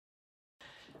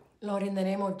Lord, in the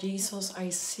name of Jesus, I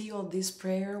seal this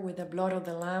prayer with the blood of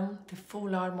the Lamb. The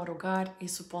full armor of God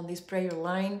is upon this prayer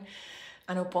line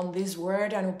and upon this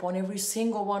word and upon every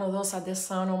single one of those at the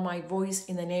sound of my voice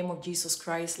in the name of Jesus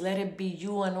Christ. Let it be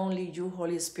you and only you,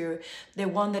 Holy Spirit, the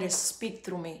one that is speak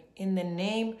through me. In the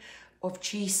name of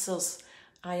Jesus,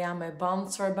 I am a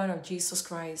bound servant of Jesus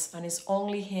Christ, and it's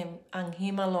only Him and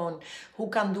Him alone who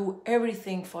can do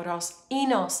everything for us,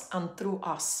 in us, and through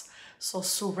us. So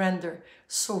surrender,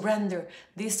 surrender.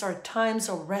 These are times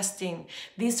of resting.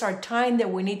 These are times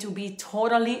that we need to be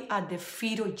totally at the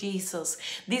feet of Jesus.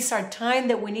 These are times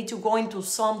that we need to go into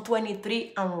Psalm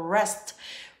 23 and rest.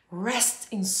 Rest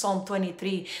in Psalm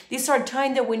 23. These are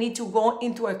times that we need to go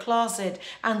into a closet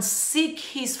and seek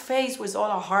His face with all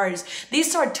our hearts.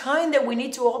 These are times that we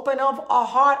need to open up our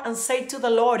heart and say to the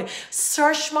Lord,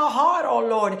 search my heart, oh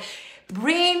Lord.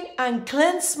 Bring and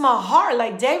cleanse my heart,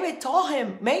 like David told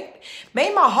him. Make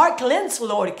my heart cleanse,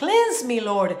 Lord. Cleanse me,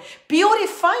 Lord.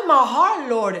 Purify my heart,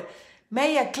 Lord.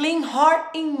 May a clean heart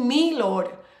in me, Lord.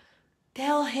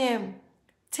 Tell Him,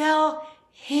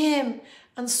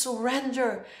 and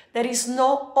surrender. There is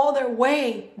no other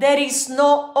way. There is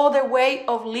no other way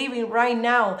of living right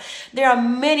now. There are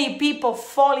many people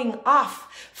falling off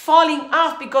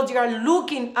because they are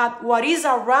looking at what is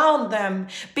around them,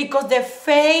 because their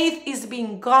faith is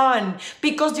being gone,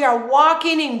 because they are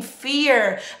walking in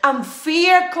fear, and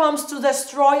fear comes to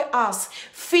destroy us.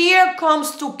 Fear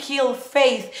comes to kill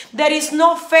faith. There is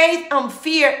no faith and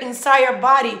fear inside our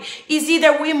body. It's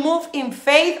either we move in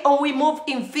faith or we move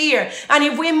in fear. And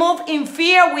if we move in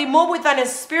fear, we move with a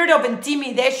spirit of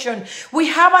intimidation. We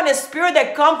have a spirit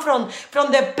that comes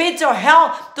from the pit of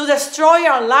hell to destroy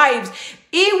our lives.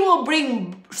 It will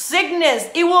bring sickness.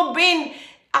 It will bring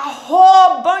a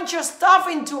whole bunch of stuff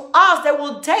into us that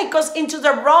will take us into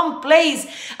the wrong place.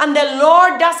 And the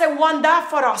Lord doesn't want that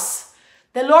for us.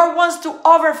 The Lord wants to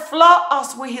overflow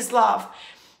us with His love.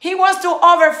 He wants to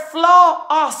overflow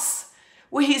us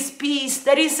with His peace.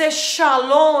 There is a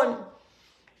shalom.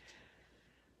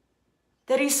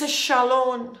 There is a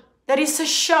shalom. There is a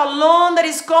shalom that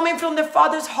is coming from the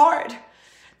Father's heart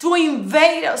to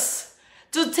invade us,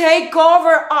 to take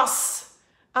over us.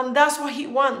 And that's what He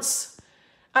wants.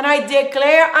 And I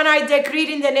declare and I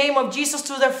decree in the name of Jesus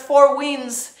to the four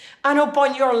winds and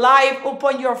upon your life,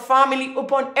 upon your family,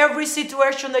 upon every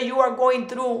situation that you are going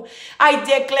through. I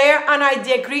declare and I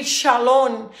decree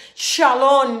shalom,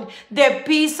 shalom, the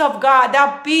peace of God,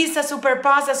 that peace that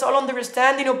surpasses all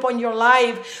understanding upon your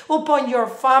life, upon your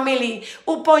family,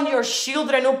 upon your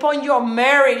children, upon your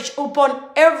marriage, upon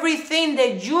everything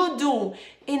that you do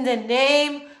in the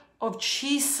name of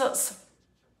Jesus.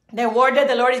 The word that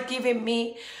the Lord is giving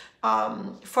me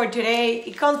for today,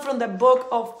 it comes from the book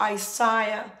of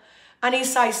Isaiah. And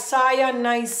it's Isaiah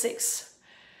 9:6.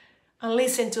 And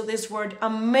listen to this word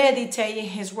and meditate in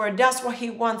His word. That's what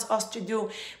He wants us to do.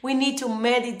 We need to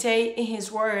meditate in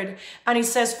His word. And it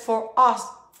says, for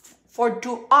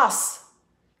to us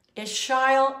a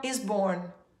child is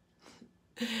born.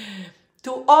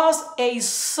 To us a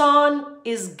son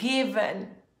is given.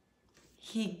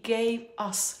 He gave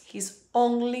us His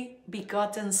only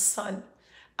begotten Son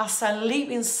as a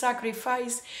living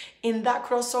sacrifice in that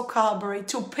cross of Calvary,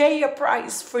 to pay a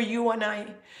price for you and I.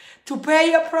 To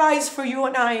pay a price for you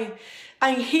and I.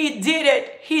 And He did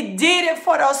it. He did it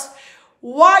for us.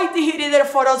 Why did He do it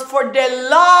for us? For the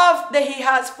love that He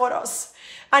has for us.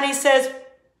 And He says,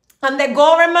 and the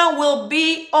government will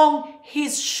be on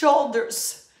His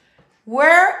shoulders.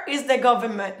 Where is the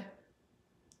government?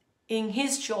 In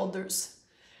His shoulders.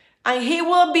 And He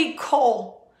will be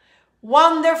called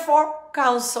Wonderful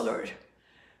Counselor,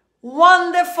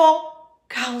 Wonderful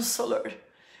Counselor,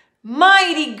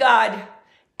 Mighty God,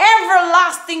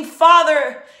 Everlasting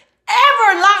Father,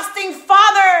 Everlasting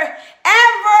Father,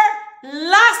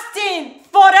 Everlasting,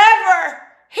 forever.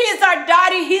 He's our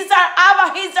daddy, He's our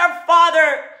Abba, He's our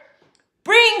Father.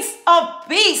 Prince of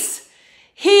Peace.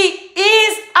 He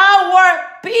is our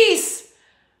peace.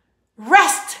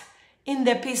 Rest in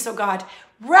the peace of God.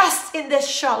 Rest in the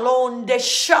shalom, the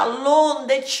shalom,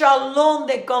 the shalom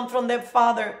that comes from the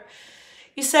Father.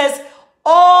 He says,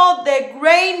 all the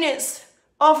greatness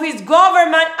of His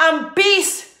government and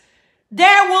peace,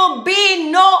 there will be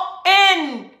no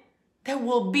end. There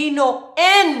will be no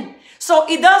end. So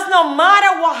it does not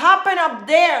matter what happened up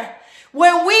there.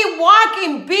 When we walk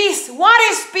in peace, what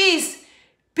is peace?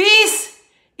 Peace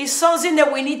is something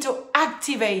that we need to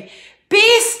activate.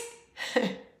 Peace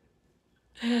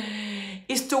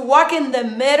is to walk in the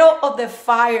middle of the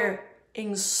fire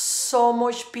in so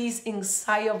much peace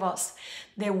inside of us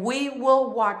that we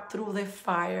will walk through the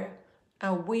fire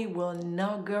and we will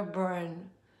not get burned.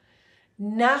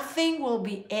 Nothing will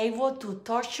be able to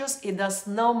touch us. It does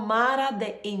not matter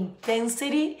the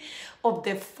intensity of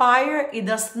the fire. It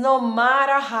does not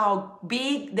matter how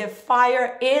big the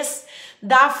fire is.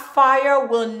 That fire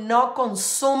will not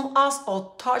consume us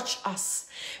or touch us,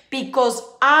 because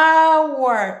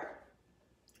our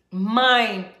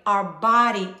mind, our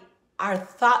body, our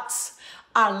thoughts,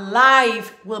 our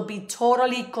life will be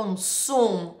totally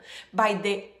consumed by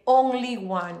the only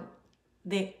one,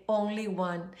 the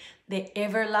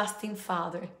everlasting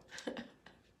Father,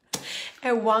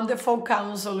 a wonderful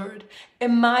Counselor, a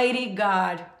mighty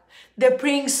God. The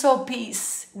Prince of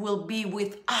Peace will be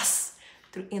with us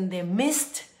in the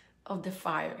midst of the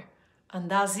fire. And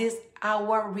that is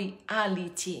our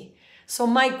reality. So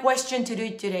my question to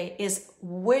you today is,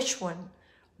 which one,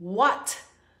 what,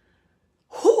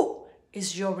 who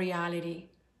is your reality?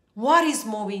 What is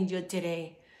moving you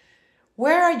today?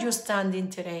 Where are you standing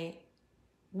today?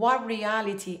 What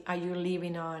reality are you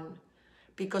living on?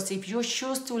 Because if you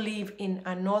choose to live in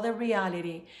another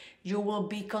reality, you will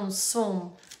be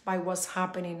consumed by what's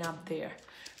happening up there.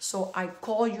 So I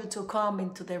call you to come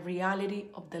into the reality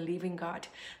of the living God,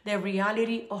 the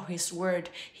reality of His Word.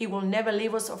 He will never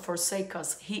leave us or forsake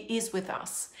us. He is with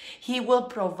us. He will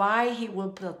provide, He will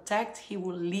protect, He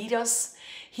will lead us.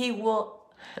 He will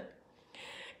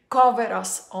cover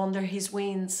us under His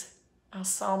wings, as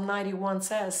Psalm 91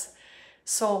 says.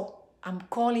 So I'm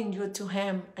calling you to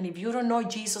Him. And if you don't know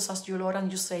Jesus as your Lord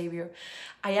and your Savior,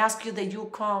 I ask you that you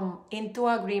come into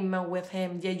agreement with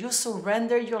Him, that you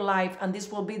surrender your life, and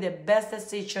this will be the best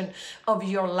decision of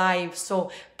your life.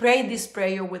 So pray this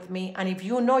prayer with me. And if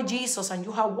you know Jesus and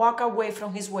you have walked away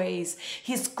from His ways,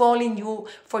 He's calling you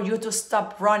for you to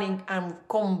stop running and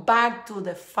come back to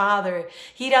the Father.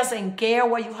 He doesn't care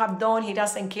what you have done. He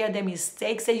doesn't care the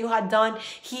mistakes that you have done.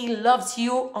 He loves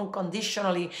you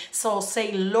unconditionally. So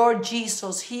say, Lord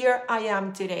Jesus, here I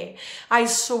am today. I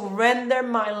surrender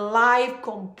my life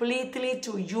completely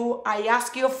to you. I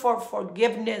ask you for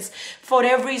forgiveness for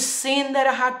every sin that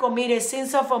I have committed,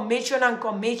 sins of omission and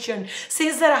commission,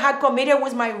 sins that I have committed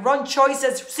with my wrong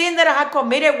choices, sin that I have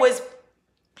committed with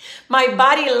my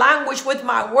body language, with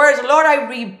my words. Lord, I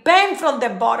repent from the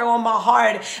bottom of my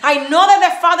heart. I know that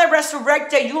the Father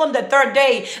resurrected you on the third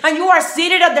day, and you are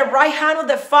seated at the right hand of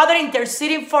the Father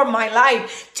interceding for my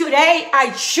life. Today,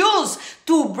 I choose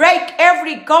to break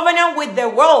every covenant with the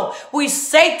world, with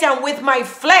Satan, with my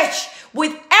flesh,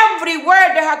 with every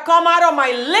word that has come out of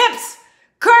my lips,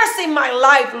 cursing my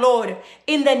life, Lord,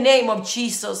 in the name of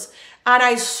Jesus. And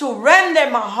I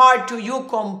surrender my heart to you,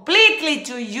 completely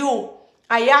to you.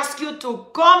 I ask you to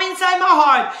come inside my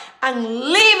heart and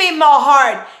live in my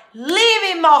heart.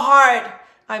 Live in my heart.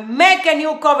 I make a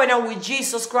new covenant with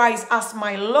Jesus Christ as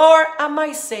my Lord and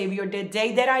my Savior. The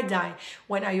day that I die,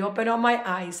 when I open up my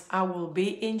eyes, I will be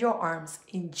in your arms.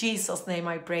 In Jesus' name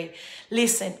I pray.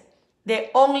 Listen, the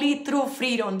only true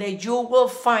freedom that you will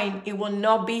find, it will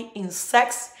not be in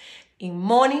sex, in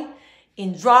money,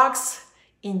 in drugs,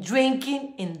 in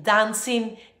drinking, in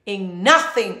dancing, in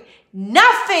nothing.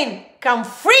 Nothing can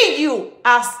free you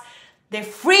as the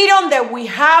freedom that we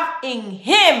have in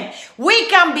Him. We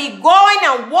can be going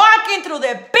and walking through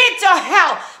the pits of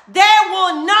hell. They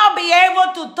will not be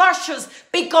able to touch us,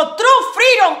 because true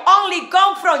freedom only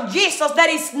comes from Jesus. There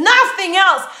is nothing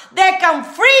else that can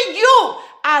free you,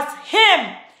 as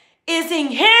Him is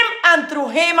in Him and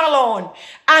through Him alone.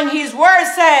 And His word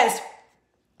says,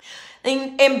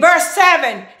 in verse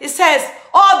 7, it says,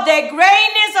 of the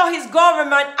greatness of His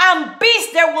government and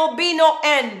peace there will be no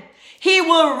end. He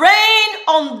will reign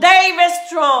on David's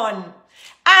throne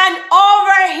and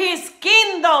over His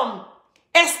kingdom,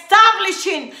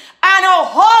 establishing and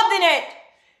upholding it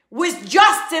with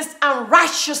justice and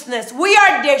righteousness. We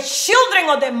are the children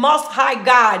of the Most High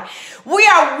God. We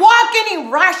are walking in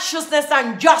righteousness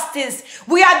and justice.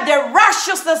 We are the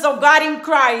righteousness of God in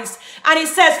Christ. And it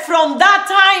says, from that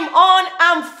time on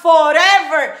and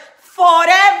forever,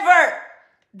 forever,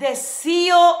 the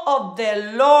seal of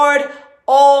the Lord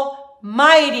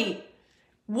Almighty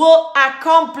will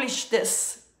accomplish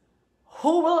this.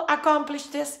 Who will accomplish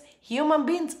this? Human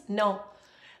beings? No.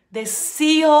 The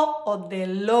seal of the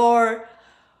Lord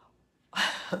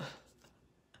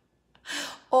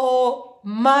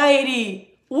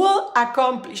Almighty will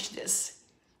accomplish this.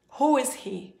 Who is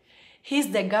He?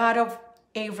 He's the God of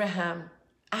Abraham,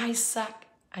 Isaac,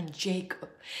 and Jacob.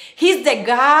 He's the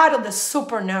God of the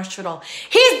supernatural.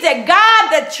 He's the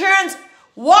God that turns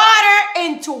water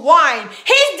into wine.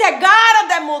 He's the God of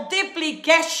the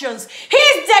multiplications.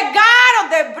 He's the God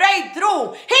of the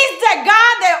breakthrough. He's the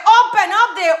God that opened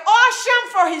up the ocean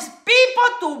for His people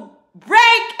to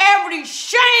break every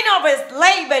chain of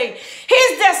slavery.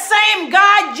 He's the same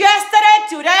God yesterday,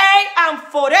 today, and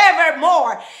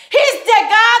forevermore. He's the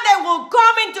God that will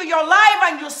come into your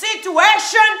life and your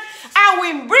situation and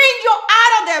will bring you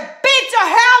out of the pit of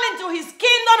hell into his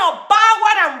kingdom of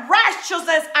power and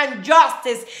righteousness and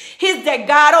justice. He's the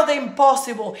God of the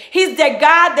impossible. He's the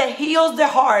God that heals the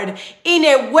heart in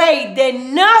a way that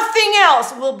nothing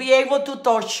else will be able to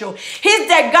touch you. He's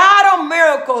the God of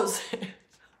miracles.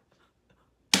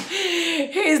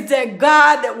 He's the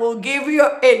God that will give you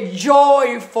a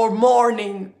joy for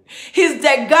mourning. He's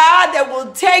the God that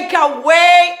will take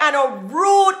away and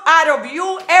uproot out of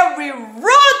you every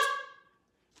root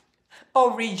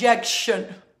of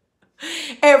rejection,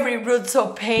 every root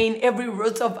of pain, every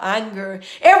root of anger,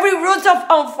 every root of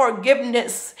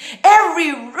unforgiveness.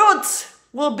 Every root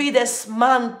will be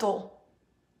dismantled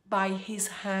by his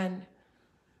hand.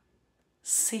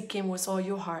 Seek him with all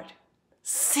your heart.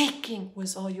 Seeking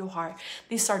with all your heart.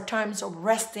 These are times of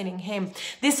resting in him.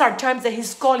 These are times that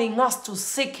he's calling us to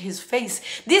seek his face.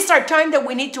 These are times that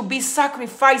we need to be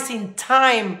sacrificing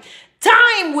time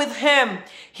with him.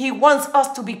 He wants us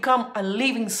to become a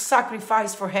living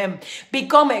sacrifice for him.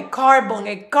 Become a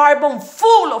carbon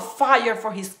full of fire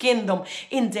for his kingdom.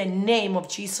 In the name of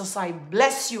Jesus, I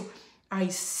bless you. I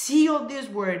seal this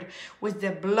word with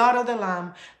the blood of the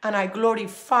Lamb, and I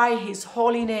glorify his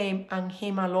holy name and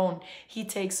him alone. He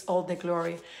takes all the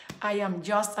glory. I am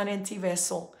just an empty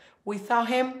vessel. Without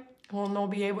him, I will not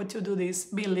be able to do this.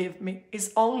 Believe me,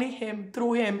 it's only him,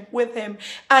 through him, with him,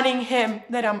 and in him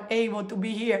that I'm able to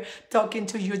be here talking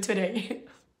to you today.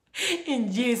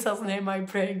 In Jesus' name I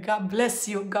pray. God bless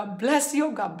you. God bless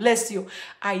you. God bless you.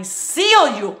 I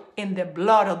seal you in the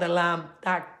blood of the Lamb.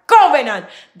 That covenant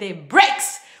that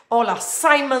breaks all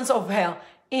assignments of hell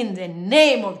in the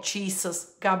name of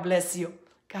Jesus. God bless you.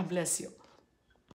 God bless you.